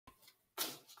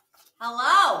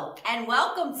Hello, and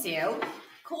welcome to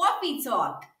Coffee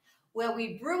Talk, where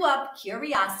we brew up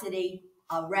curiosity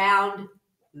around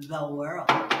the world.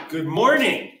 Good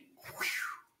morning.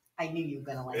 I knew you were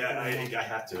going to like Yeah, that. I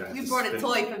have to. We brought a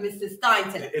toy for Mr. Stein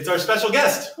today. It's our special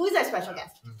guest. Who's our special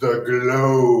guest? The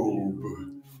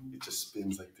globe. It just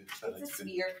spins like this. It's a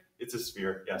sphere. It's a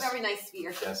sphere, yes. Very nice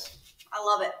sphere. Yes. I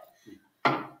love it.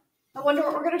 I wonder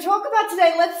what we're going to talk about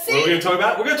today. Let's see. What are we going to talk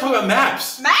about? We're going to talk about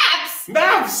maps. Maps?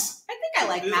 Maps. I think I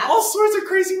like There's maps. all sorts of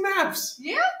crazy maps.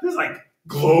 Yeah? There's like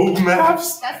globe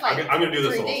maps. That's like I'm going to do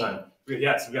this 3D. the whole time.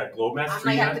 Yes, we got globe maps. I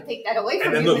might have to take that away from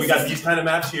and then you. look, we got these kind of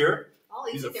maps here. All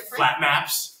These are different. flat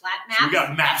maps. Flat maps. So we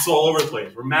got maps all over the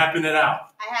place. We're mapping it out.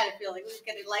 I had a feeling we was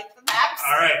going to like the maps.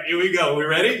 All right, here we go. We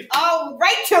ready? Oh,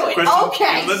 right to it. Question?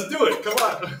 Okay. Let's do it. Come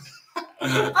on.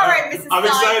 All right, Mrs. I'm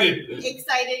Stein. excited.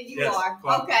 Excited you Yes, are. come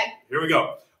on. Okay. Here we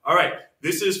go. All right.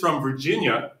 This is from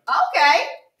Virginia Okay.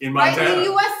 in Right Montana. in the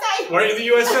USA. Right in the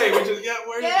USA, which is,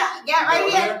 where Get right over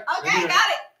here. there? Okay, Right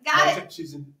here. got it.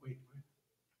 She's in,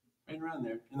 right around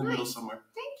there, in the Nice. middle somewhere.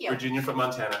 Thank you. Virginia from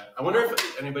Montana. I wonder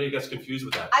if anybody gets confused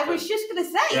with that. I was just going to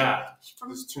say. Yeah, From,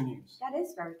 there's two names. that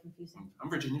is very confusing. I'm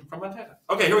Virginia from Montana.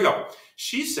 Okay, here we go.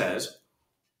 She says,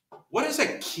 what is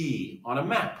a key on a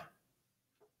map?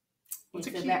 What's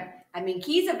a It's key?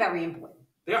 keys are very important.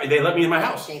 They let me in my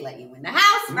house. They let you in the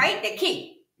house, Mhm. right? They're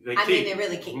key. They they're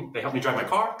really key. Mhm. They help me drive my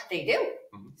car. They do.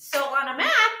 Mhm. So on a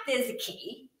map, there's a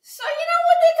key. So you know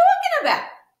what they're talking about.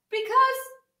 Because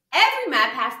every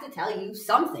map has to tell you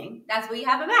something. That's why you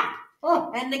have a map.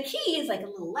 Oh. And the key is like a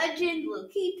little legend. A little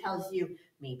key tells you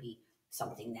maybe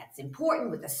something that's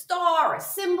important with a star or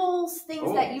symbols,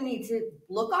 things that you need to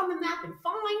look on the map and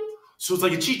find. So it's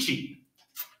like a cheat sheet.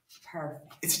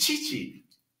 Perfect. It's a cheat sheet.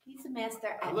 He's a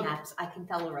master I at love maps. I can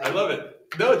tell already. I love it.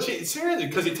 No, seriously,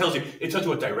 because it tells you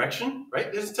what direction, right?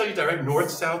 It doesn't tell you direct north,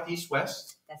 south, east,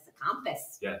 west. That's the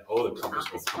compass. Yeah. Oh, the compass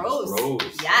Compass rose. rose.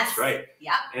 Yes. That's right.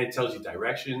 Yep. And it tells you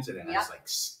directions, and it has Yep.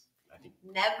 I think.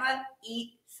 Never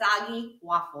eat soggy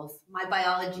waffles. My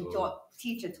biology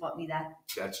teacher taught me that.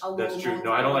 That's A true. little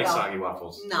No, I don't like ago. soggy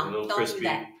waffles. No, A little don't crispy. do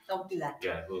that. Don't do that.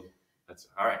 Yeah. That's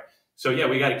all right. So yeah,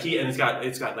 we got a key, and it's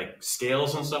got like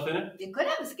scales and stuff in it. You could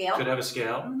have a scale. Could have a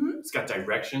scale. Mm-hmm. It's got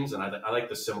directions, and I like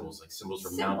the symbols, like symbols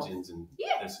from Symbols. mountains and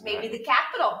Yeah, this and maybe that. the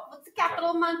capital. What's the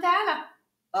capital of Montana?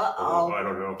 Uh-oh. I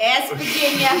don't know. Ask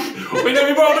Virginia. We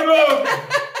never brought the globe.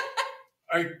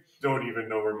 I don't even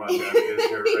know where Montana is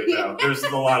here right now. There's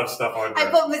a lot of stuff on I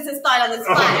there. put Mr. Stein on the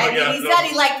spot. He said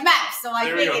he liked maps, so I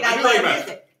There we figured go. I'd You let like him maps. use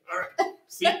it. All right.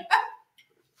 See?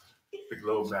 The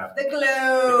globe map. The globe.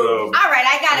 globe. All right,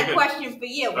 I got Very a good. question for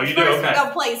you. Oh, you First, do? Okay. we're going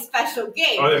to play a special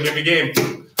game. Oh, then give me a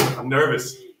game. I'm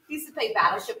nervous. You used to play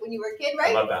Battleship when you were a kid, I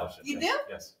right? love Battleship. You yes. do?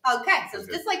 Yes. Okay, so it's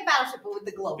Good. just like Battleship, but with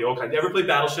the globe. The old kind. You ever play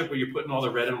Battleship where you're putting all the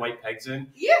red and white pegs in,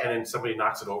 Yeah. and then somebody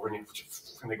knocks it over and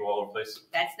they go all over the place?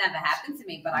 That's never happened to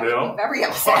me, but I No? would be very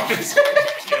upset.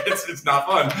 it's not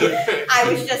fun.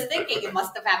 I was just thinking it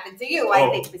must have happened to you, I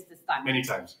Oh. think, Mr. Stein. Many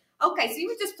times. Okay, so you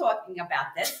were just talking about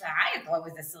this. I thought it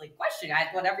was a silly question. I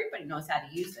thought everybody knows how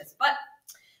to use this. But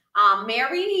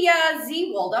Mary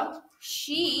Z. Waldo,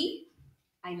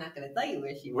 I'm not going to tell you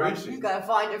where she Where was. is she? You got to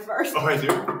find her first. Oh, I do?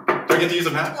 Do I get to use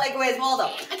a map? Like, where's Waldo?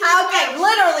 Okay,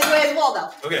 literally, where's Waldo?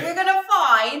 Okay. We're going to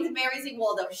find Mary Z.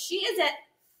 Waldo. She is at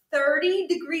 30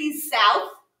 degrees south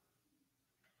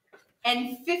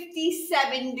and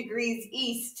 57 degrees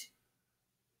east.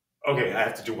 Okay, I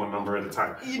have to do one number at a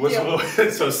time. You What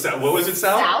was it,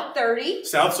 south? South 30.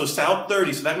 South, so south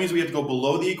 30. So that means we have to go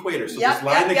below the equator. So Yep, this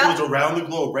line yep, that goes around the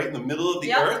globe, right in the middle of the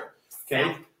Yep. Earth, okay,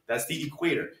 South. that's the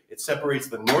equator. It separates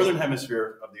the northern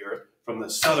hemisphere of the Earth from the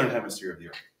southern hemisphere of the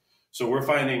Earth. So we're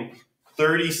finding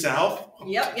 30 south.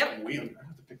 Yep. I have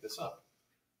to pick this up.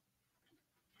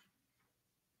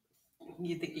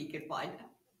 You think you could find it?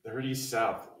 30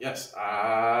 south. Yes,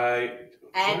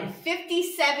 And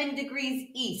 57 degrees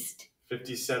east.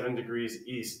 57 degrees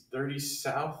east. 30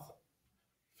 south,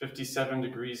 57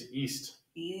 degrees east.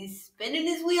 He's spinning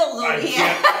his wheels over I here.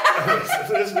 can't.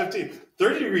 There's 15.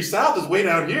 30 degrees south is way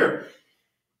down here.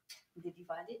 Did you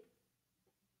find it?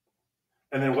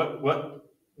 And then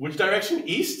which direction?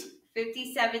 East?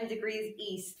 57 degrees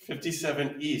east.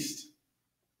 57 east.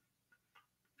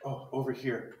 Oh, over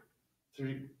here.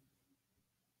 30.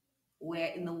 Where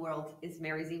in the world is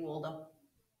Mary Z. Waldo?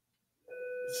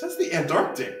 It says the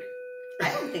Antarctic. I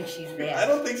don't think she's I there.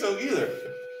 don't think so either.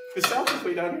 The south is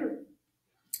way down here.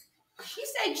 She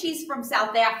said she's from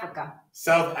South Africa.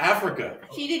 South Africa.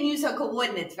 She didn't use her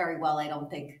coordinates very well, I don't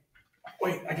think.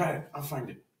 Wait, I got it. I'll find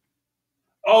it.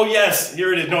 Oh, yes.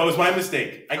 Here it is. No, it was my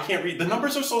mistake. I can't read. The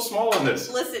numbers are so small on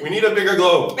this. Listen. We need a bigger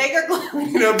globe. Bigger globe. We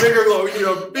need a bigger globe. We need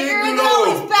a big Bigger globe. globe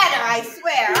is better, I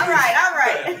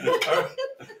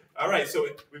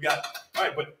got, all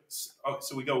right, but,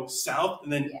 so we go south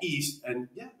and then east, and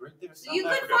right there, So South you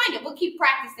could Africa. find it. We'll keep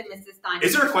practicing, Mrs. Stein.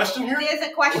 Is there a question here? There's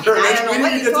a question. We I don't know what didn't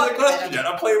you're get to the talking question about. yet.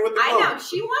 I'm playing with the I globe. know.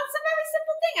 She wants a very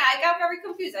simple thing. I got very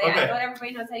confused. I thought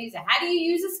everybody knows how to use it. How do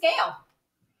you use a scale?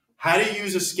 How do you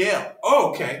use a scale? Oh,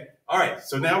 okay. All right.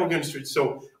 So now we're going to,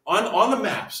 so on the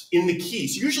maps, in the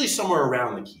keys, usually somewhere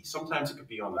around the key. Sometimes it could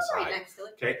be on the side. Right next to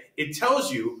it. Okay. It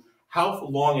tells you how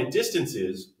long a distance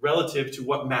is relative to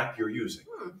what map you're using.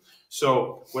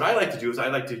 So what I like to do is I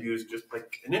like to use just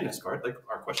like an index card, like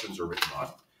our questions are written on,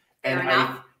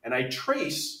 and I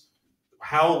trace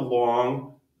how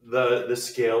long the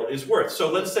scale is worth.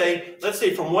 So let's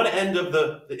say from one end of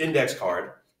the index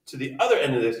card to the other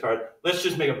end of this card, let's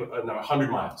just make up 100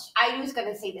 miles. I was going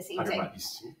to say the same 100 thing.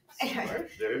 miles.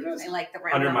 There it is. I like the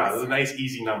round 100 miles. numbers. Those are nice,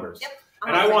 easy numbers. Yep.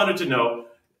 And I wanted to know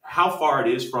how far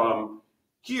it is from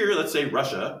here, let's say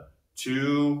Russia,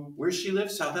 to where she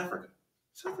lives, South Africa.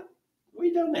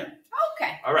 Way down there.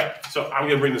 Okay. All right. So I'm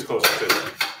going to bring this closer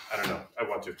because I don't know. I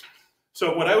want to.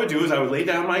 So what I would do is I would lay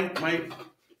down my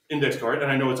index card,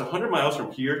 and I know it's 100 miles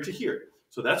from here to here.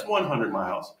 So that's 100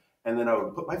 miles. And then I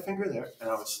would put my finger there, and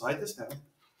I would slide this down,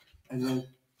 and then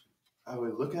I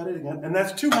would look at it again, and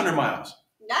that's 200 miles.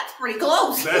 That's pretty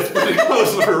close. That's pretty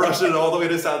close for Russia all the way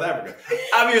to South Africa.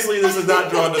 Obviously, this is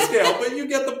not drawn to scale, but you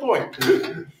get the point.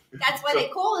 That's why they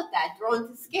call it that, drawn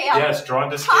to scale. Yes, drawn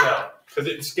to scale, because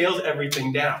it scales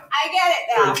everything down. I get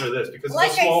it now. For this, because Like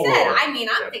it's a small I said, world.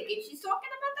 I'm thinking she's talking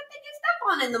about the thing you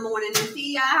step on in the morning and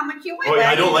see how much you weigh. Oh,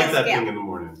 yeah, I don't like that scale. thing in the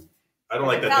morning. I don't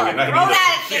like that Tell thing. her, throw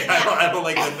that thing I don't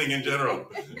like that thing in general.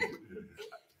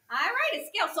 All right, a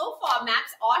scale. So far,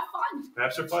 maps are fun.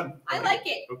 Maps are fun. I like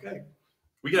it. Okay.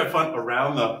 We can have fun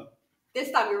around the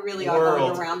This time we really are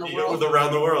world. going around the Yeah, world.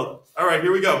 around the world. All right,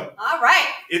 here we go. All right.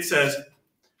 It says,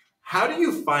 how do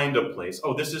you find a place?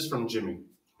 Oh, this is from Jimmy.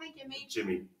 Hi,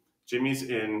 Jimmy. Jimmy's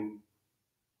in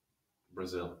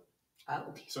Brazil. Oh,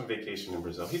 He's on vacation in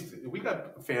Brazil. We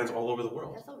got fans all over the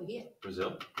world. that's over here.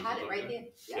 Brazil. I had it right there.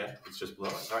 Yeah, it's just below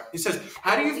us. All right. It says,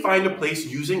 how do you find a place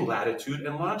using latitude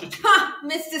and longitude? Huh,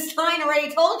 Mr. Stein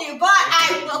already told you, but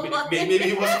I will look. Maybe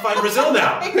he wants to find Brazil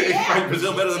now. He Yeah. find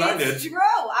Brazil better than I did. It's true.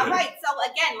 All right.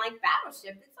 So again, like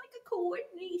Battleship, it's like a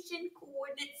coordinate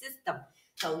system.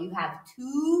 So you have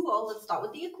let's start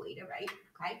with the equator, right?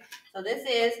 Okay. So this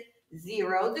is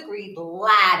 0 degree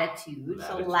latitude.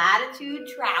 So latitude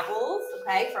travels,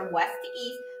 okay, from west to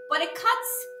east, but it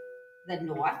cuts the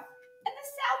north and the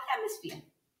south hemisphere.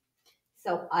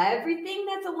 So everything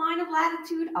that's a line of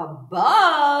latitude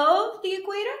above the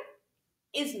equator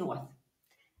is north.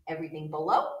 Everything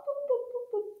below, boop, boop,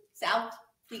 boop, boop, south,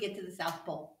 we get to the South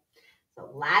Pole. So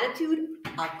latitude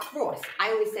across.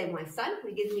 I always say my son,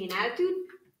 when he gives me an attitude,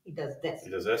 he does this. He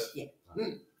does this? Yeah.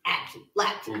 Attitude,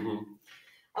 latitude. Mm-hmm.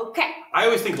 Okay. I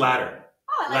always think ladder.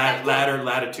 Oh, I like that. Ladder,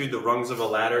 latitude, the rungs of a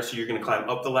ladder. So you're going to climb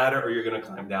up the ladder or you're going to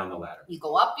climb down the ladder. You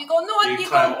go up, you go north, You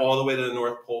climb all the way to the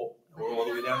North Pole or all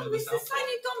the way down to the Mr. South Stein, Pole.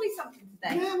 you told me something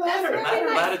today. Yeah, That's very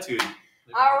nice. latitude.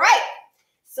 All right.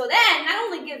 So then that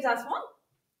only gives us one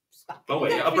spot. Oh, We wait,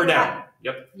 gotta up or figure down? out-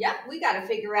 Yep. Yep, we got to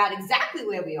figure out exactly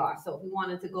where we are. So if we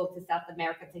wanted to go to South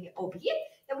America to get over here,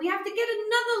 then we have to get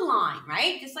another line,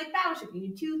 right? Just like Battleship, you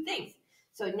need two things.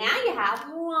 So now you have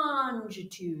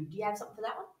longitude. Do you have something for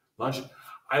that one? Longitude.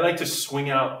 I like to swing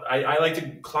out. I like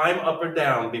to climb up or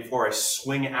down before I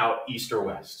swing out east or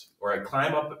west. Or I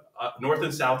climb up north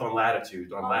and south on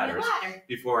latitude, on ladders, Ladder.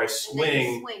 before I And then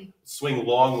you swing swing.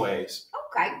 long ways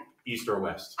Okay, east or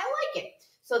west. I like it.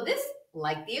 So this,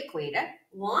 like the equator,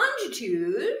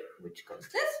 longitude, which goes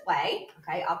this way,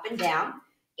 okay, up and down,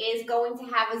 is going to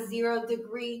have a 0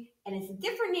 degree, and it's a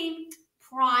different name,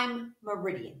 prime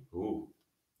meridian. Ooh.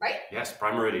 Right? Yes,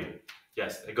 prime meridian.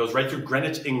 Yes, it goes right through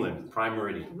Greenwich, England, prime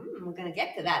meridian. We're going to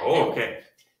get to that. Oh, okay.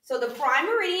 So the prime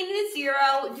meridian is 0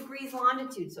 degrees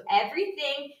longitude. So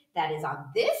everything that is on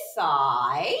this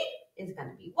side is going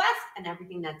to be west, and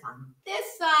everything that's on this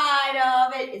side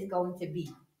of it is going to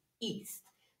be east.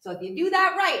 So if you do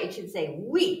that right, it should say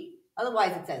we.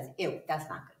 Otherwise, it says ew. That's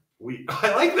not good.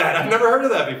 I like that. I've never heard of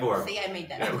that before. See, I made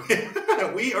that up.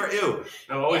 Yeah, we or ew.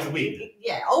 No, always we.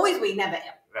 Yeah, always we, never ew.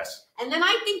 Yes. And then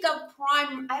I think of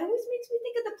prime, I always makes me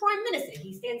think of the prime minister.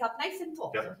 He stands up nice and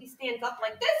tall. Yep. So he stands up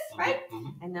like this, right?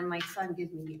 Mm-hmm. And then my son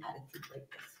gives me the attitude like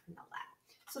this in the lap.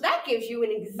 So that gives you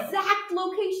an exact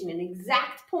location, an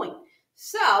exact point.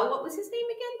 So what was his name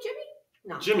again? Jimmy?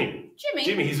 No. Jimmy.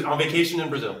 Jimmy, he's on vacation in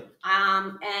Brazil.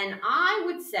 And I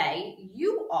would say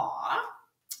you are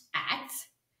at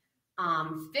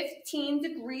 15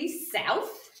 degrees south,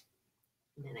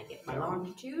 And then I get my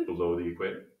longitude. Below the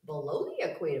equator. Below the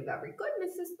equator. Very good,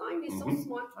 Mrs. Stein. You're so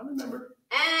smart. I remember.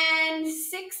 And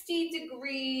 60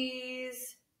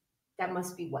 degrees. That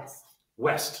must be west.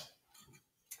 West.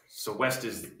 So west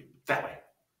is that way.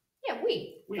 Yeah,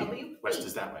 W. West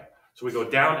is that way. So we go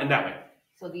down and that way.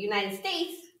 So the United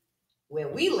States, where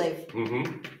we live,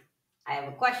 I have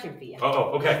a question for you.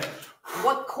 Oh, okay.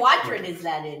 What quadrant is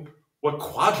that in? What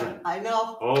quadrant? I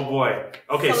know. Oh boy.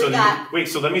 Okay, so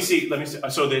let me see.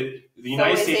 So the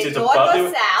United States is north above or the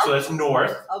south? so that's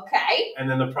north. Okay. And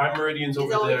then the prime meridian's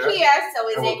It's over there. here, so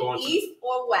is and we're it going east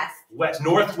or west? West,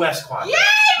 northwest quadrant.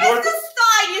 Yay, North- Mr.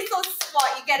 Stein, you're so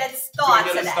smart. You get a star Do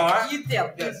I get a today. star? You do.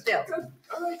 Yes. You do. Good.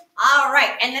 All right. All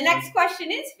right, and the next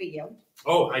question is for you.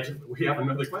 Oh, we have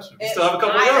another question. We still have a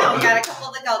couple I to go. know, we got a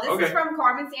couple to go. This Okay. is from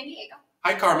Carmen San Diego.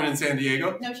 Hi, Carmen in San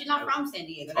Diego. No, she's not from San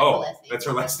Diego. That's her Oh, last name. that's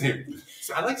her last name.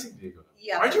 So I like San Diego.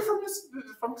 Yeah. Aren't you from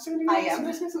San Diego? I am.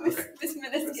 This Okay.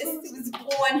 meniscus was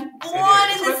born in That's what the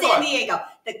I San thought. Diego,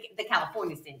 the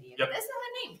California San Diego. Yep. That's not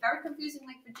her name. Very confusing,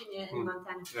 like Virginia and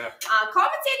Montana. Yeah.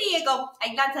 Carmen San Diego.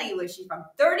 I gotta tell you where she's from.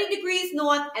 30 degrees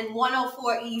north and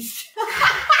 104 east.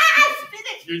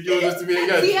 You're doing this to me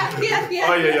again. Yeah.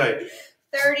 Oh, yeah.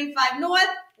 35 north,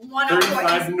 104 east.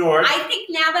 35 north. I think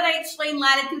now that I explained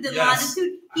latitude and Yes.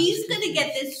 longitude, he's gonna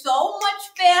get this so much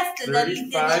faster than he did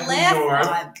the 35 last north.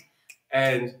 time.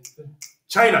 And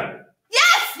China.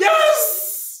 Yes!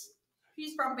 Yes!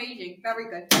 He's from Beijing. Very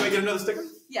good. Do I get another sticker?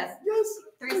 Yes. Yes.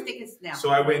 3 stickers now. So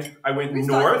I went Where's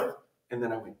north, and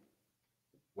then I went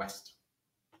west.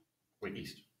 Wait,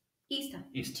 east. East.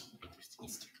 East.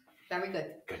 Very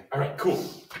good. Good. All right, cool.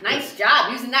 Nice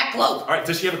job using that globe. All right,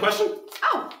 does she have a question?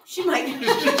 Oh, she might. I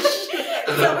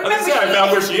was gonna say, I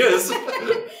found where she is.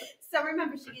 So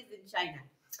remember, she is in China.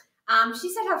 She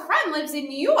said her friend lives in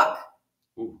New York.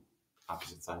 Ooh,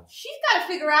 opposite side. She's got to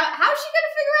figure out, how's she going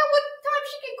to figure out what time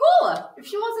she can call her if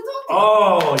she wants to talk to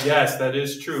her? Oh, yes, that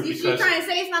is true. Is she trying to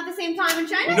say it's not the same time in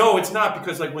China? No, it's not,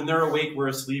 because like when they're awake, we're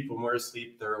asleep. When we're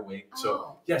asleep, they're awake. So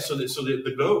Oh. yeah, so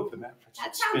the globe, the map.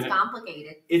 That sounds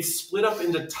complicated. It's split up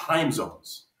into time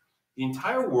zones. The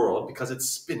entire world, because it's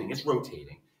spinning, it's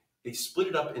rotating. They split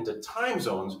it up into time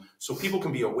zones so people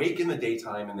can be awake in the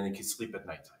daytime and then they can sleep at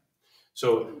nighttime.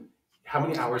 So how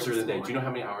many hours are in a day? Do you know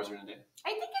how many hours are in a day? I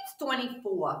think it's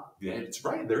 24. Yeah, it's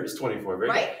right. There is 24. Very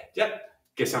Right? good. Yep.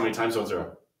 Guess how many time zones there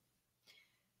are?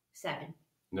 7.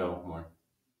 No, more.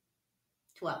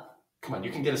 12. Come on, you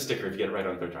can get a sticker if you get it right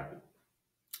on the third try.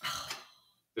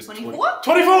 There's 24?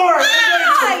 24!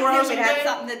 I 24 knew hours it a had day.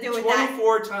 something to do with that.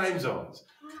 24 time zones.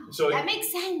 So That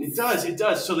makes sense. It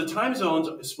does. So the time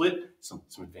zones split, some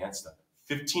advanced stuff,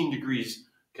 15 degrees,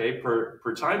 okay, per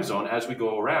time zone as we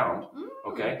go around,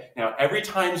 okay? Now, every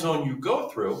time zone you go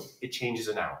through, it changes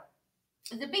an hour.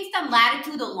 Is it based on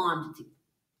latitude or longitude?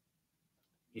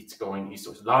 It's going east,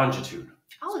 so it's longitude.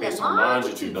 Oh, It's the based on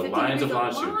longitude. the 15 lines of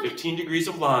degrees longitude. 15 degrees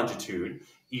of longitude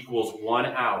equals 1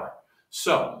 hour.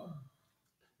 So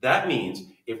that means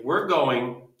if we're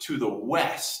going to the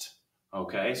west,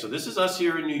 okay, so this is us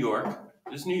here in New York.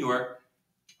 This is New York,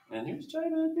 and here's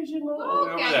China fishing all the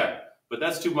way over there. But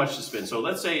that's too much to spin. So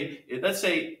let's say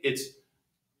it's,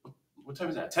 what time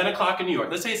is that? 10 o'clock in New York.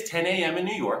 Let's say it's 10 a.m. in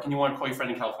New York, and you want to call your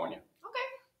friend in California.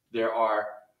 Okay.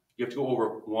 You have to go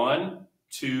over 1,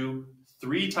 2,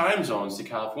 3 time zones to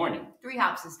California. 3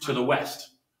 houses. To the west.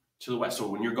 To the west. So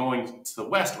when you're going to the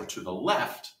west or to the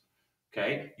left,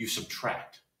 okay, you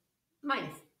subtract.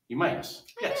 Minus. You minus.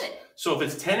 I Yes. did it. So if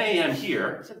it's 10 a.m.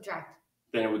 here, Subtract.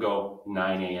 then it would go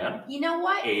 9 a.m., You know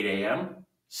what? 8 a.m.,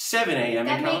 7 a.m.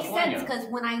 That in makes California. sense because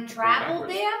when I traveled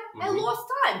backwards. there, I Mhm. lost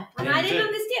time. And Yeah, I you didn't did.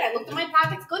 understand. I looked in my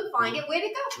pockets, couldn't find it. Where'd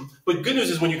it go? But good news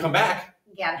is when you come back,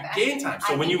 Get it you back. gain time.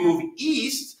 So I when you think move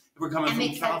east, if we're coming That from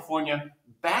makes sense. California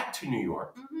back to New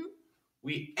York, Mm-hmm.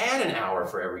 we add an hour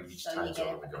for every each So time you get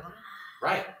zone it we back. go.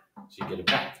 Right. So you get it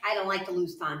back. I don't like to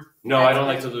lose time. No, That's I don't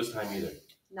good. like to lose time either.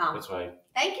 No. That's why.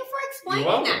 Thank you for You're explaining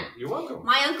welcome. that. You're welcome.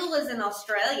 My uncle is in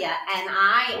Australia, and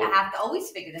I Oh. have to always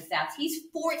figure this out. He's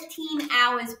 14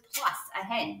 hours plus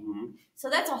ahead. Mhm. So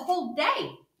that's a whole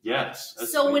day. Yes.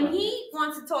 that's So pretty when nice. he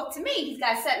wants to talk to me, he's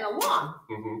got to set an alarm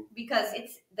Mhm. because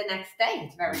it's the next day.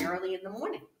 It's very early in the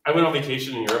morning. I went on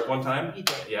vacation in Europe one time. You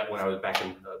did. Yeah, when I was back in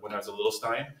when I was a little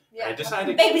Stein. Yeah. And I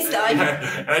decided Baby Stein.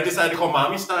 and I decided to call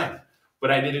Mommy Stein,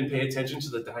 but I didn't pay attention to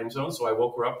the time zone, so I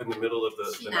woke her up in the middle of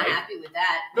She's the not night. happy with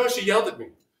that. No, she yelled at me.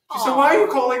 She Aw. said, "Why are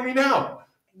you calling me now?"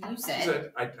 You She said.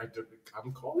 said,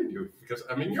 I'm calling you because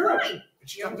I'm in Europe." Fine. And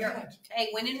she got mad. Hey,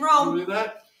 win in You Rome. believe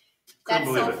that? That's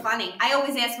Couldn't so believe it. funny. I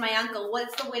always ask my uncle,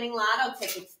 what's the winning lotto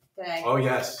tickets today? Oh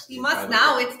yes. He must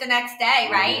know. It's the next day,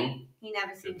 right? Mhm. He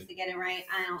never seems to get it right.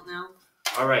 I don't know.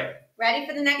 All right. Ready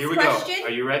for the next Here we question? go. Are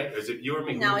you ready? Is it you or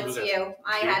me? No, it's asking? you.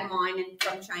 I had mine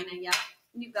from China. Yep.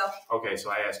 You go. Okay,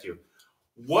 so I asked you,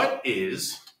 what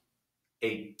is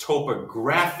a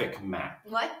topographic map?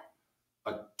 What?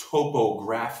 A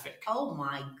topographic. Oh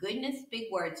my goodness, big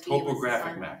words.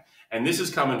 Topographic map. And this is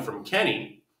coming from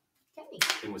Kenny. Kenny.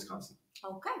 In Wisconsin.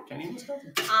 Okay. Kenny in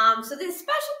Wisconsin. So this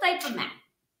special type of map,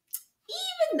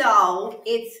 even though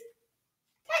it's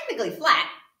technically flat,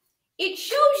 it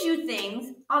shows you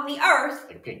things on the earth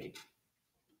Like a pancake.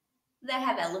 that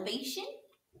have elevation,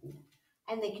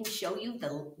 and they can show you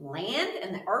the land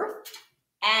and the earth,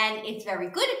 and it's very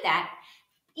good at that,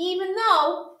 even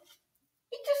though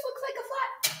it just looks like a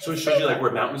flat. So it shows you like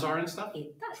where mountains are and stuff?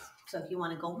 It does. So if you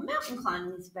want to go mountain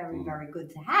climbing, it's very, very good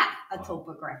to have a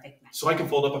topographic map. So I can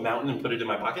fold up a mountain and put it in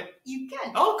my pocket? You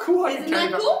can. Oh, cool. Isn't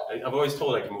that cool? I've always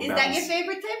told I can move Is mountains. that your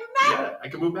favorite type of map? Yeah, I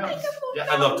can move mountains. I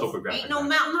I love topographic Ain't no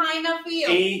maps. mountain high enough for you.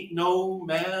 Ain't no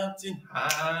mountain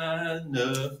high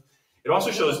enough. It also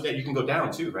shows that you can go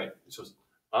down too, right? It shows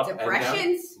up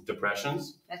Depressions. and down.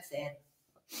 Depressions. That's it.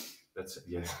 That's it,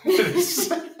 yeah.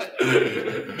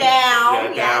 Down.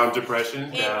 Yeah, down, yes.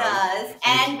 depression. It down. does.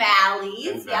 And valleys.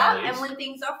 And Yeah. valleys. And when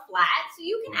things are flat, so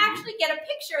you can Mhm. actually get a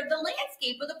picture of the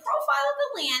landscape or the profile of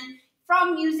the land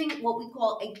from using what we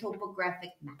call a topographic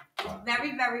map. It's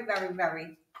very, very, very,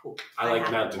 very cool. I like have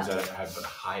to mountains tell that have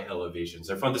high elevations.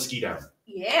 They're fun to ski down.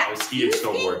 Yeah. I ski and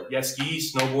snowboard. Yeah, ski,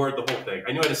 snowboard, the whole thing.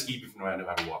 I knew how to ski before I knew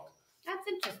how to walk. That's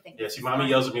interesting. Yeah, see, mommy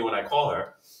yells at me when I call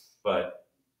her, but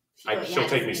She'll she'll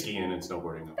take me skiing and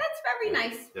snowboarding. That's very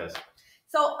nice. Yes.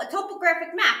 So a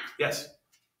topographic map Yes.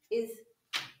 is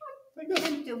Like this. we're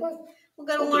going to Hold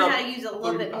it learn up. how to use it a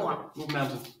little bit more. Move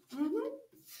mountains.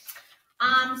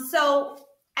 So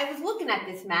I was looking at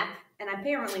this map, and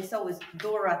apparently so was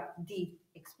Dora the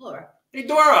Explorer. Hey,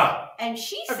 Dora! And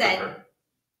she I've said, heard of her.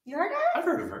 "You heard her? I've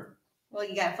heard of her. Well,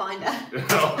 you gotta find her."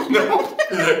 Oh,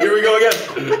 no. Here we go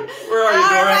again. Where are you,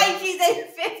 Dora? All right, she's in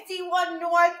 51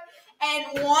 north and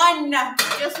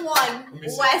just one Let me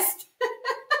see. west.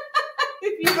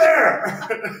 There!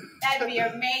 That'd be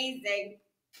amazing.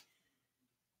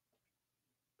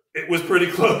 It was pretty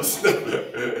close.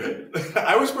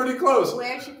 I was pretty close.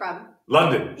 Where is she from?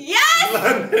 London. Yes,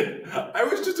 London. I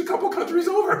was just a couple countries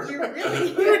over. you're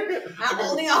really. I'm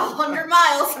only 100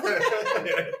 miles.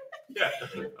 Yeah.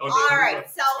 Okay. All right.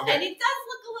 So, Okay. and it does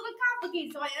look a little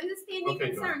complicated. So I understand your Okay,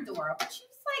 concern, Dora. But she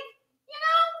was like,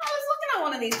 I was looking at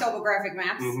one of these topographic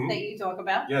maps Mhm. that you talk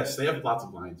about. Yes, they have lots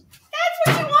of lines. That's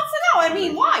what she wants to know. I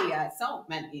mean, why? So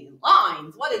many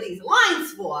lines. What are these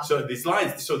lines for? So these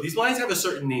lines have a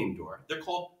certain name, Dora. They're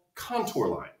called contour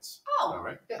lines. Oh, All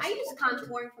right. Yes. I use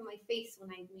contouring for my face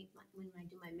when I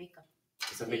do my makeup.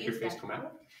 Does that make your face come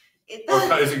out? It Or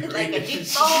does. is it It's like a green?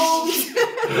 cheekbone.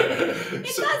 It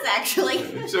So- does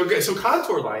actually. So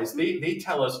contour lines, they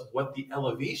tell us what the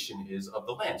elevation is of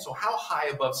the land. So how high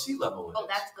above sea level it is. Oh,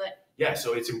 that's good. Yeah,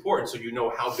 so it's important so you know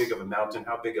how big of a mountain,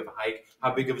 how big of a hike,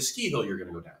 how big of a ski hill you're going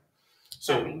to go down.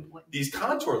 So Very important. these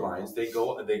contour lines, they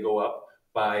go up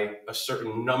by a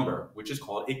certain number, which is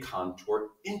called a contour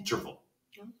interval.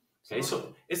 Okay,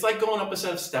 so it's like going up a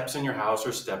set of steps in your house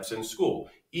or steps in school.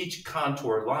 Each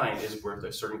contour line is worth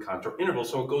a certain contour interval,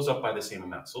 so it goes up by the same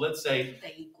amount. So let's say,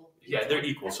 They're equal. yeah, they're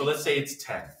equal. So let's say it's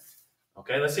 10.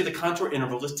 Okay, let's say the contour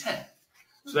interval is 10.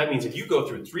 So that means if you go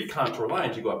through 3 contour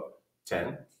lines, you go up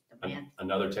 10,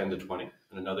 another 10 to 20,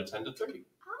 and another 10 to 30.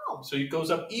 Oh, So it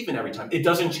goes up even every time. It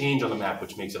doesn't change on the map,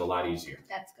 which makes it a lot easier.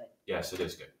 that's good. Yes, it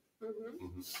is good.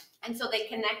 Mm-hmm. And so they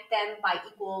connect them by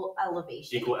equal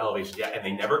elevation. Equal elevation, yeah, and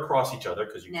they never cross each other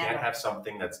because you Never. can't have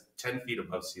something that's 10 feet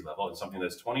above sea level and something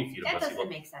that's 20 feet That above sea doesn't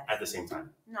level make sense. at the same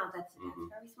time. No, that's Mhm.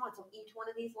 very smart. So each one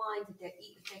of these lines, if they're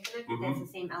connected, Mhm. that's the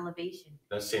same elevation.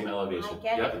 That's the same elevation. I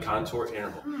get Yeah, it. the contour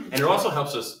interval. Hmm. And it also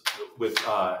helps us with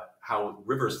how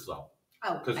rivers flow.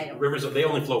 Oh, Because I don't. rivers, they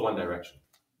only flow one direction.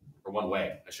 Or one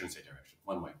way. I shouldn't say direction.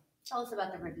 One way. Tell us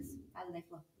about the rivers. How do they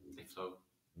flow? They flow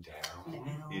down.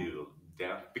 Down. Ew,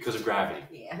 down. Because of gravity.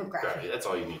 Yeah, Gravity. gravity. That's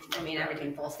all you need to know. I mean, Gravity.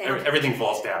 everything falls down. Everything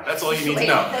falls down. That's all you need to Wait,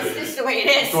 know. That's just the way it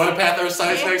is. If you want to pass our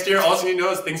science Yeah. next year, all you need to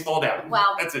know is things fall down.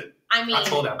 Well, That's it. I mean, Not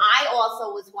fall down. I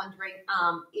also was wondering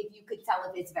if you could tell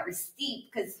if it's very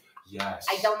steep because Yes.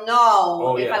 I don't know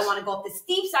Oh, if yes. I want to go up the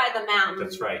steep side of the mountain.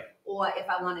 That's right. Or if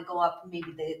I want to go up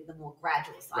maybe the more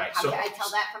gradual side. Right, How so- can I tell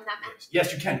that from that map?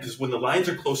 Yes, you can, because when the lines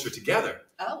are closer together,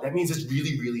 Oh, that means it's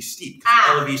really, really steep. 'Cause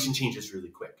Ah. the elevation changes really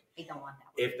quick. I don't want that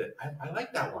one. If the, I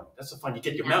like that one. That's so fun. You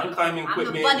get your No, mountain climbing I'm the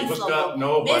equipment. bunny You hook slope. up.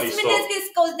 No bunny Miss slope.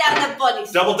 Meniscus goes down the bunny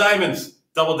slope. Double diamonds.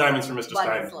 Double diamonds for Mr. Bunny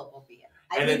Stein. slope will be it.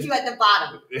 I And need then- you at the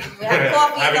bottom. have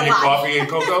coffee Having at the your lodge. coffee and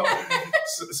cocoa.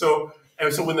 so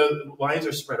And so when the lines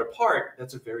are spread apart,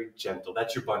 that's a very gentle.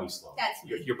 That's your bunny slope. That's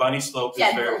your bunny slope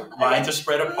gentle. is very lines are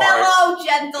spread apart. Mellow,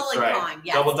 gentle, That's and right. kind.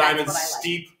 Yes, Double that's diamond what I like.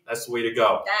 steep. That's the way to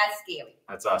go. That's scary.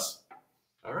 That's us.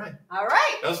 All right. All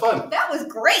right. That was fun. That was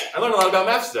great. I learned a lot about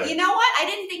maps today. You know what? I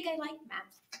didn't think I liked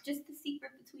maps. Just the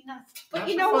secret between us. But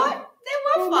Maps you are know fun. what?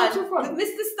 They were Maps fun. are fun. With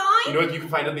Mr. Stein. You know what you can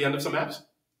find at the end of some maps?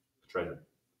 A treasure.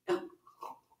 A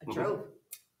trove.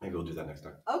 Maybe we'll do that next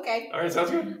time. Okay. All right, sounds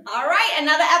good. All right.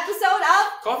 Another episode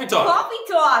of Coffee talk.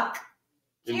 Coffee Talk.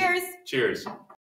 Cheers. Cheers.